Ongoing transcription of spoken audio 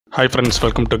Hi friends,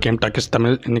 welcome to Game Talkies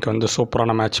Tamil. இன்னைக்கு வந்து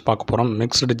சூப்பரான மேட்ச் பார்க்க போகிறோம்.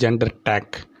 Mixed gender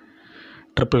take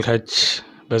triple H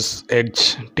பெஸ் எட்ஜ்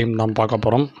டீம் தான் பார்க்க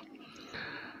போகிறோம்.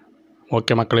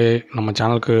 ஓகே மக்களே, நம்ம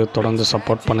சேனலுக்கு தொடர்ந்து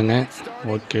சப்போர்ட் பண்ணுங்கள்.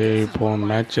 ஓகே, இப்போது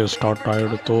மேட்ச் ஸ்டார்ட்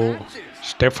ஆகிடுத்து.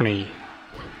 ஸ்டெஃப்னி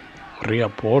ரியா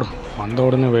போடு வந்த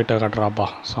உடனே வெயிட்டை காட்டுறாப்பா,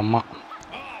 செம்ம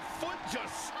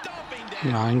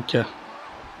வாங்கிக்க.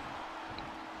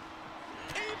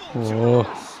 ஓ,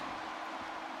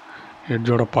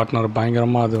 எட்ஜோட பார்ட்னர்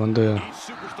பயங்கரமாக அது வந்து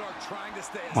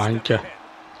வாங்கிக்க.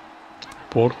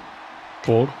 போடு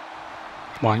போடு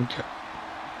வாங்கிக்க.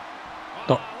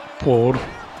 போடு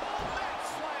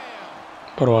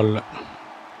பரவாயில்ல.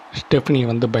 ஸ்டெஃப்னி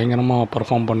வந்து பயங்கரமாக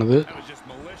பர்ஃபார்ம் பண்ணுது.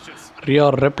 ரியா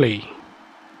ரெப்ளை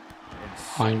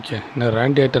வாங்கிக்க. இன்னும்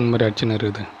ரேண்டி ஐட்டன் மாதிரி அடிச்சுன்னு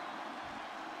இருக்குது.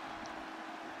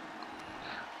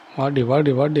 வாடி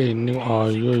வாடி வாடி. இன்னும்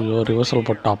ஐயோ ரிவர்சல்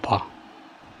போட்டாப்பா.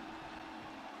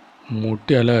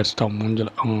 முட்டியால் அடிச்சிட்டா மூஞ்சல.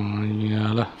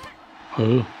 ஏல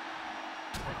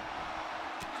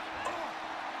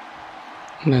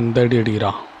இந்த அடி அடிக்கிறா.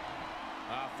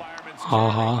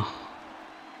 ஆஹா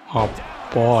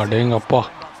அப்பா அடேங்கப்பா,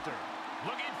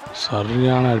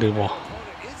 சரியான அடிப்பா.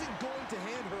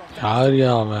 யார்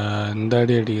அவ இந்த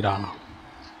அடி அடிக்கிறான்.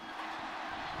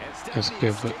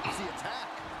 எஸ்கேப்பு.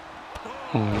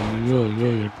 ஐயோ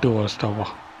ஐயோ 8 வருஷட்டாப்பா.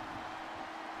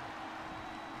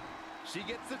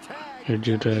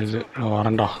 எட்ஜிட்டு இது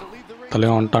வரண்டா.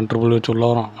 தலைவன் வந்துட்டான். ட்ரிபிள் வச்சு உள்ள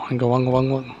வரான். இங்கே வாங்க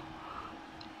வாங்க வாங்க.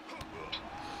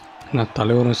 என்ன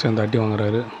தலைவரும் சேர்ந்து அடி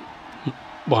வாங்குறாரு.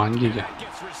 வாங்கிக்க.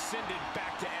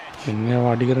 என்ன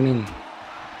அடிக்கிற நீ?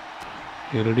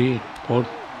 இருடி போடு.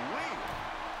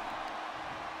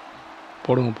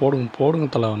 போடுங்க போடுங்க போடுங்க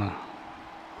தலைவனை.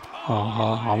 ஆஹா,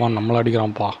 அவன் நம்மளை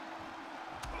அடிக்கிறான்ப்பா.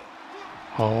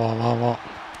 வா வா வா வா.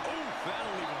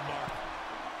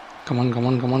 Come on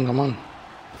come on come on come on.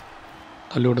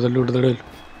 தள்ளி விடு தள்ளி விடு தள்ளி.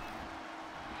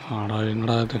 ஆடா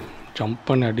என்னடா இது, ஜம்ப்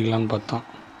பண்ணி அடிக்கலான்னு பார்த்தான்.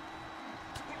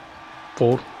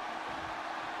 போடு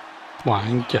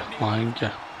வாங்கிக்க வாங்கிக்க.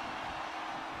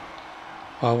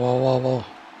 வா வா வா வா.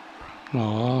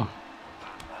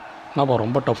 என்னப்பா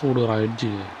ரொம்ப டஃப் விடுறான்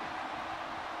எட்ஜி.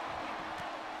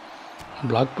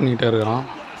 பிளாக் பண்ணிகிட்டே இருக்கிறான்.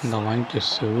 இந்த வாங்கிக்க.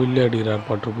 செவிலே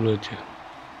அடிக்கிறாருப்பா ட்ரிபிள் வச்சு.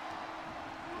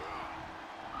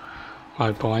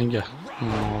 இப்போ வாங்கிக்க.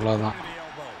 அவ்வளோதான்.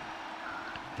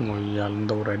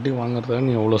 இந்த ஒரு அடி வாங்குறத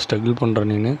நீ எவ்வளோ ஸ்ட்ரகிள் பண்ணுற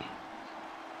நீனு.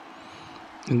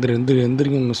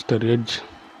 எந்திரிங்க மிஸ்டர் எட்ஜ்.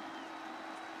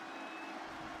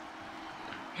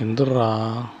 எந்திரா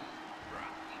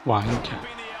வாங்கிக்க.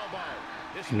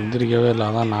 எந்திரிக்கவே இல்லை,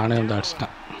 அதான் நானே வந்து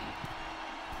அடிச்சிட்டேன்.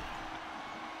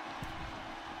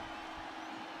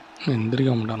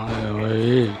 எந்திரிக்க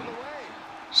மாட்டேன்.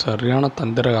 சரியான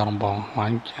தந்திரகாரம்பாவம்.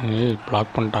 வாங்கிக்க.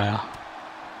 பிளாக் பண்ணிட்டாயா?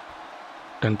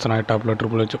 டென்ஷன் ஆகிட்டாப்புல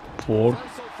ட்ரிபிள் வச்சு. போடு.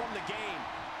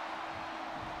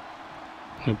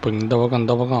 இப்போ இந்த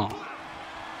பக்கம்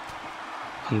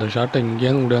அந்த ஷாட்டை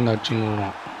இங்கேருந்து முடியாது அடிச்சுன்னு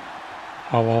விடுவோம்.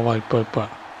 வா வா வா. இப்போ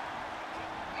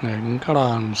எங்கடா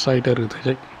மிஸ் ஆகிட்டே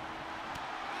இருக்குது.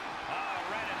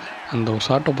 அந்த ஒரு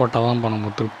ஷாட்டை போட்டால் தான் இப்போ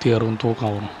நம்ம திருப்தியாக இருக்கும்,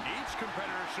 தூக்கம் வரும்.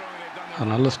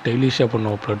 அதனால ஸ்டைலிஷாக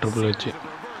பண்ணுவோம் ட்ரிபிள் வச்சு.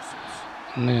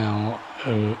 இன்னும்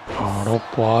அடோ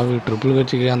பாவி, ட்ரிபிள்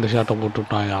வச்சுக்கே அந்த ஷாட்டை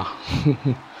போட்டுவிட்டாயா.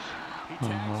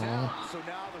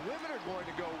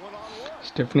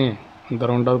 ஸ்டெஃப்னி இந்த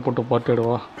ரவுண்டாவது போட்டு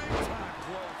பாட்டுடுவா.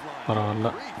 பரவாயில்ல.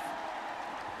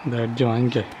 இந்த எட்ஜை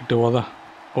வாங்கிக்க. இட்டு போதா.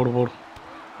 போடு போடு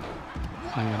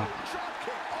வாங்கிறான்.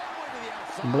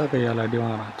 நம்மளே கையால் அடி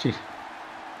வாங்குறான். சி,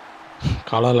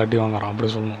 காலால் அடி வாங்குறான் அப்படி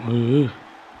சொல்லணும்.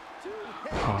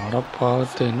 அட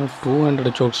பார்த்து இன்னும்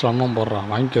 200 சோக்ஸ்லாம்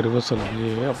போடுறான். வாங்கிக்க ரிவர்சல்.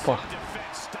 அப்பா.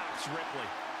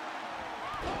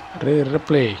 ரே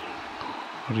ரிப்ளே.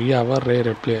 ரியாவா ரே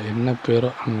ரிப்ளே என்ன பேரோ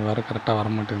அங்கே வேறு கரெக்டாக வர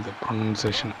மாட்டேங்குது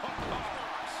ப்ரொனன்சியேஷன்.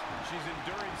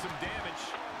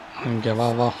 இங்கே வா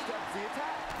வா.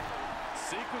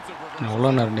 எவ்வளோ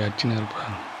நேரம் அடிச்சுன்னு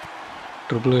இருப்பேன்.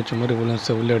 ட்ரிபிள் வச்ச மாதிரி இவ்வளோ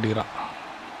செவிலே அடிக்கிறான்.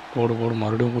 போடு போடு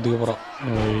மறுபடியும் குதிக்க போகிறான்.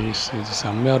 இது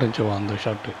செம்மையாக இருந்துச்சு அந்த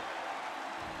ஷாட்டு.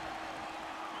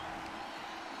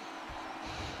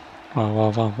 வா வா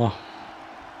வா வா.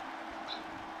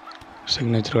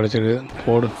 சிக்னேச்சர் கிடச்சிருக்கு.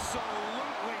 போடு.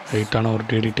 வெயிட்டான ஒரு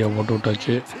டிடிடியாக போட்டு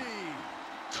விட்டாச்சு.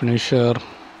 ஃபினிஷர்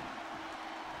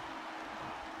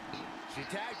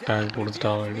டேக்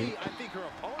கொடுத்துட்டா.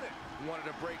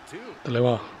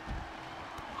 தலைவா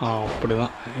அப்படி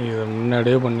தான் இதை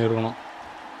முன்னாடியே பண்ணியிருக்கணும்.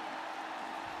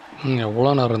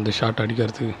 எவ்வளோ நேரம் இந்த ஷாட்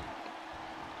அடிக்கிறதுக்கு.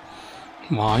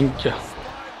 வாங்கிக்க.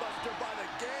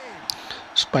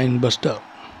 ஸ்பைன் பஸ்டர்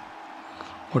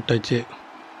ஒட்டாச்சு.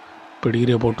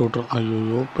 பெடிகிரியை போட்டு விட்டுரும்.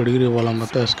 ஐயோ பெடிகிரி போகலாம்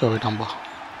பார்த்தா எஸ்கா போயிட்டான்பா.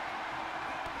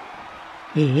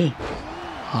 ஏய்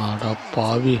ஆடா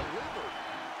பாவி,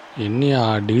 என்னையா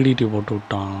டிடிடி போட்டு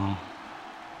விட்டான்.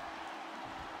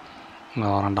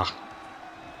 நான் வரேன்டா.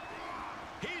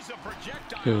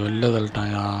 வெளில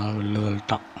தள்ளிட்டான்யா, வெளில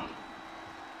தள்ளிட்டான்.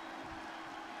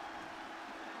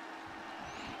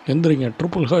 எந்திரிங்க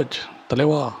ட்ரிபிள் ஹெச்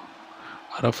தலைவா.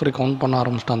 ரெஃபரி கவுண்ட் பண்ண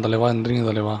ஆரம்பிச்சிட்டான் தலைவா. எந்திரிங்க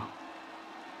தலைவா.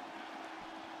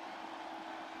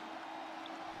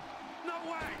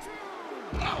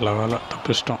 நல்ல வேலை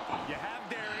தப்பிச்சிட்டோம்.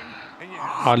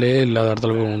 ஆளே இல்லாத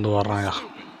இடத்துல போய் வந்து வர்றான்யா.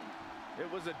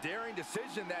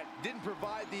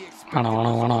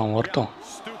 வேணாம் வரட்டும்.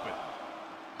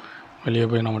 வெளியே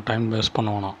போய் நம்ம டைம் வேஸ்ட்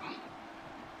பண்ண வேணாம்.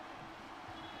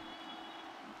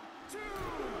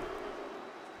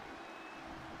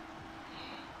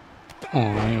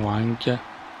 வாங்கிக்க.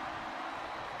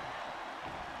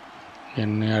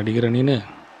 என்னை அடிக்கிற நீனு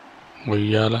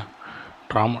ஒய்யால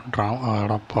ட்ராமா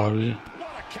அடப்பாவி.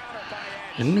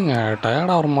 என்னங்க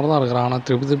டயர்டாக வர மாதிரி தான் இருக்கிறான். ஆனால்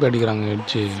திருப்பி அடிக்கிறாங்க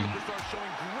அடிச்சு.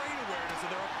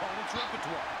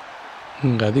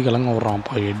 இங்கே கலங்க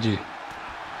விட்றான்ப்பா எட்ஜு.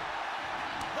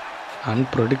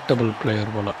 அன்பிரடிக்டபிள்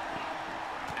பிளேயர் போல்.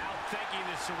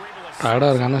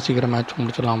 டயர்டாக இருக்கானா சீக்கிரம் மேட்ச்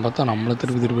முடிச்சிடலாம் பார்த்தா நம்மளை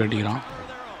திருப்பி அடிக்கிறான்.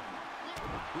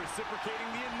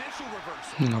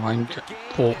 வாங்கிக்க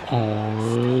போ.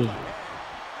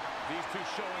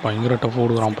 பயங்கர டஃப்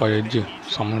கொடுக்குறான்ப்பா எட்ஜு.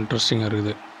 செம்ம இன்ட்ரெஸ்டிங்காக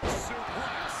இருக்குது.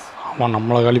 அவன்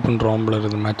நம்மளை காலி பண்ணுறான் போல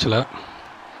இருக்குது மேட்ச்சில்.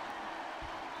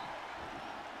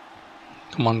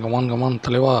 கமான்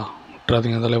தலைவா,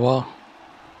 விட்டுறாதீங்க தலைவா.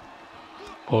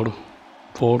 போடு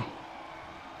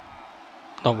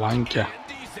தான் வாங்கிக்க.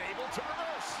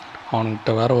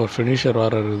 அவனுக்கிட்ட வேறு ஒரு ஃபினிஷர்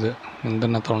வேறு இருக்குது. எந்த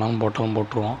நேரத்தில் வேணாலும்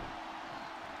போட்டுருவான்.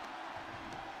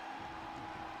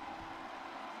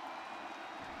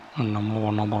 நம்ம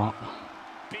பண்ண போகிறோம்.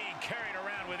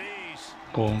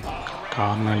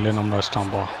 காரணம் இல்லையே நம்ம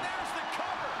வச்சிட்டான்ப்பா.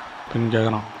 பின்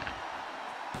கேட்குறான்.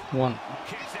 1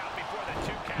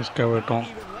 எஸ்கேவேட்டோம்.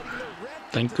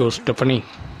 Thank you Stephanie.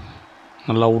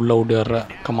 நல்லா உள்ளே ஓடிடுற.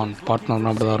 கமான்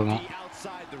பார்ட்னர்னா அப்படி தான் இருக்கும்.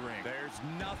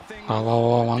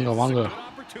 வாங்க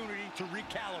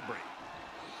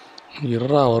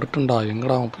இருறா வரட்டுண்டா.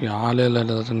 எங்கடா போய் ஆளே இல்லை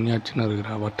தண்ணியாச்சுன்னு இருக்கிற.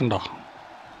 வரட்டுண்டா.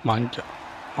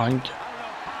 வாங்கிக்க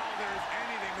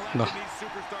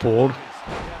போடு.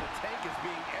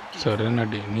 சரி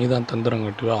நடி, நீ தான் தந்திரம்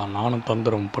கட்டுவா, நானும்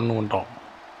தந்திரம் பண்ணுவோண்டோம்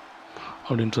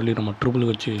அப்படின்னு சொல்லி நம்ம ட்ரிபிள்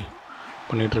வச்சு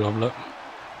பண்ணிகிட்ருக்காப்புல.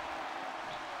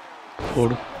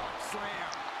 போடு.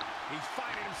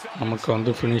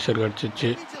 நமக்கு ஃபினிஷர்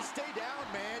கிடச்சிச்சு.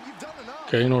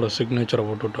 கெயினோட சிக்னேச்சரை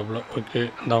போட்டு விட்டாப்புல. ஓகே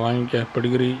இந்த வாங்கிக்க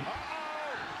பெடிகிரி.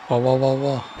 வா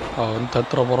அவன்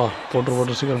தத்துற போகிறா.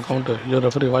 போட்டு சீக்கிரம் கவுண்ட்டு. ஐயோ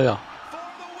ரெஃபரி வாயா.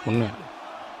 1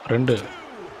 2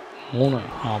 3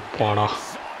 அப்பாடா.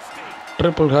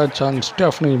 Triple H and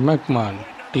Stephanie McMahon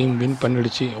team win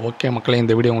பண்ணிடுச்சு. ஓகே மக்களே,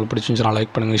 இந்த வீடியோ உங்களுக்கு பிடிச்சிருந்துச்சுன்னா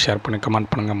லைக் பண்ணுங்கள், ஷேர் பண்ணி கமெண்ட்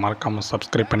பண்ணுங்கள், மறக்காமல்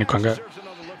சப்ஸ்கிரைப் பண்ணிக்கோங்க.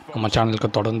 நம்ம சேனலுக்கு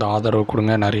தொடர்ந்து ஆதரவு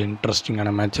கொடுங்க. நிறைய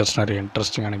இன்ட்ரெஸ்டிங்கான மேட்சஸ், நிறைய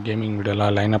இன்ட்ரெஸ்டிங்கான கேமிங்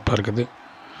வீடியோலாம் லைனப்பாக இருக்குது.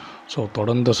 ஸோ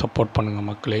தொடர்ந்து சப்போர்ட் பண்ணுங்கள்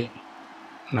மக்களே.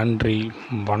 நன்றி,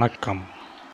 வணக்கம்.